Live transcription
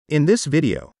In this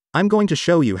video, I'm going to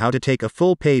show you how to take a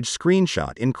full-page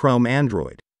screenshot in Chrome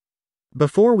Android.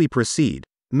 Before we proceed,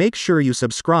 make sure you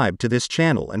subscribe to this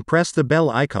channel and press the bell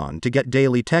icon to get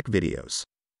daily tech videos.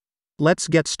 Let's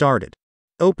get started.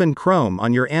 Open Chrome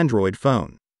on your Android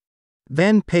phone.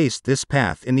 Then paste this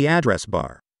path in the address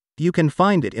bar. You can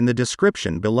find it in the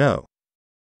description below.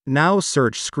 Now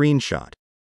search screenshot.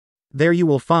 There you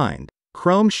will find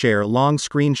Chrome Share Long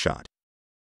Screenshot.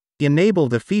 Enable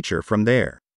the feature from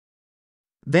there.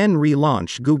 Then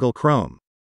relaunch Google Chrome.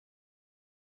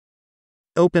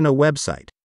 Open a website.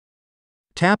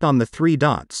 Tap on the three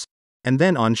dots, and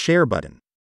then on Share button.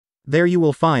 There you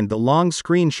will find the long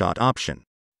screenshot option.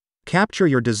 Capture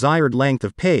your desired length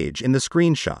of page in the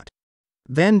screenshot.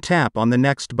 Then tap on the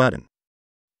next button.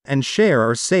 And share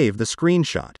or save the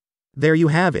screenshot. There you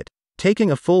have it.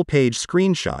 Taking a full-page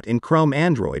screenshot in Chrome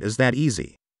Android is that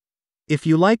easy. If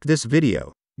you like this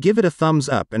video, give it a thumbs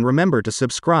up and remember to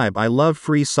subscribe. I love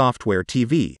free software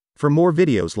TV for more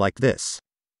videos like this.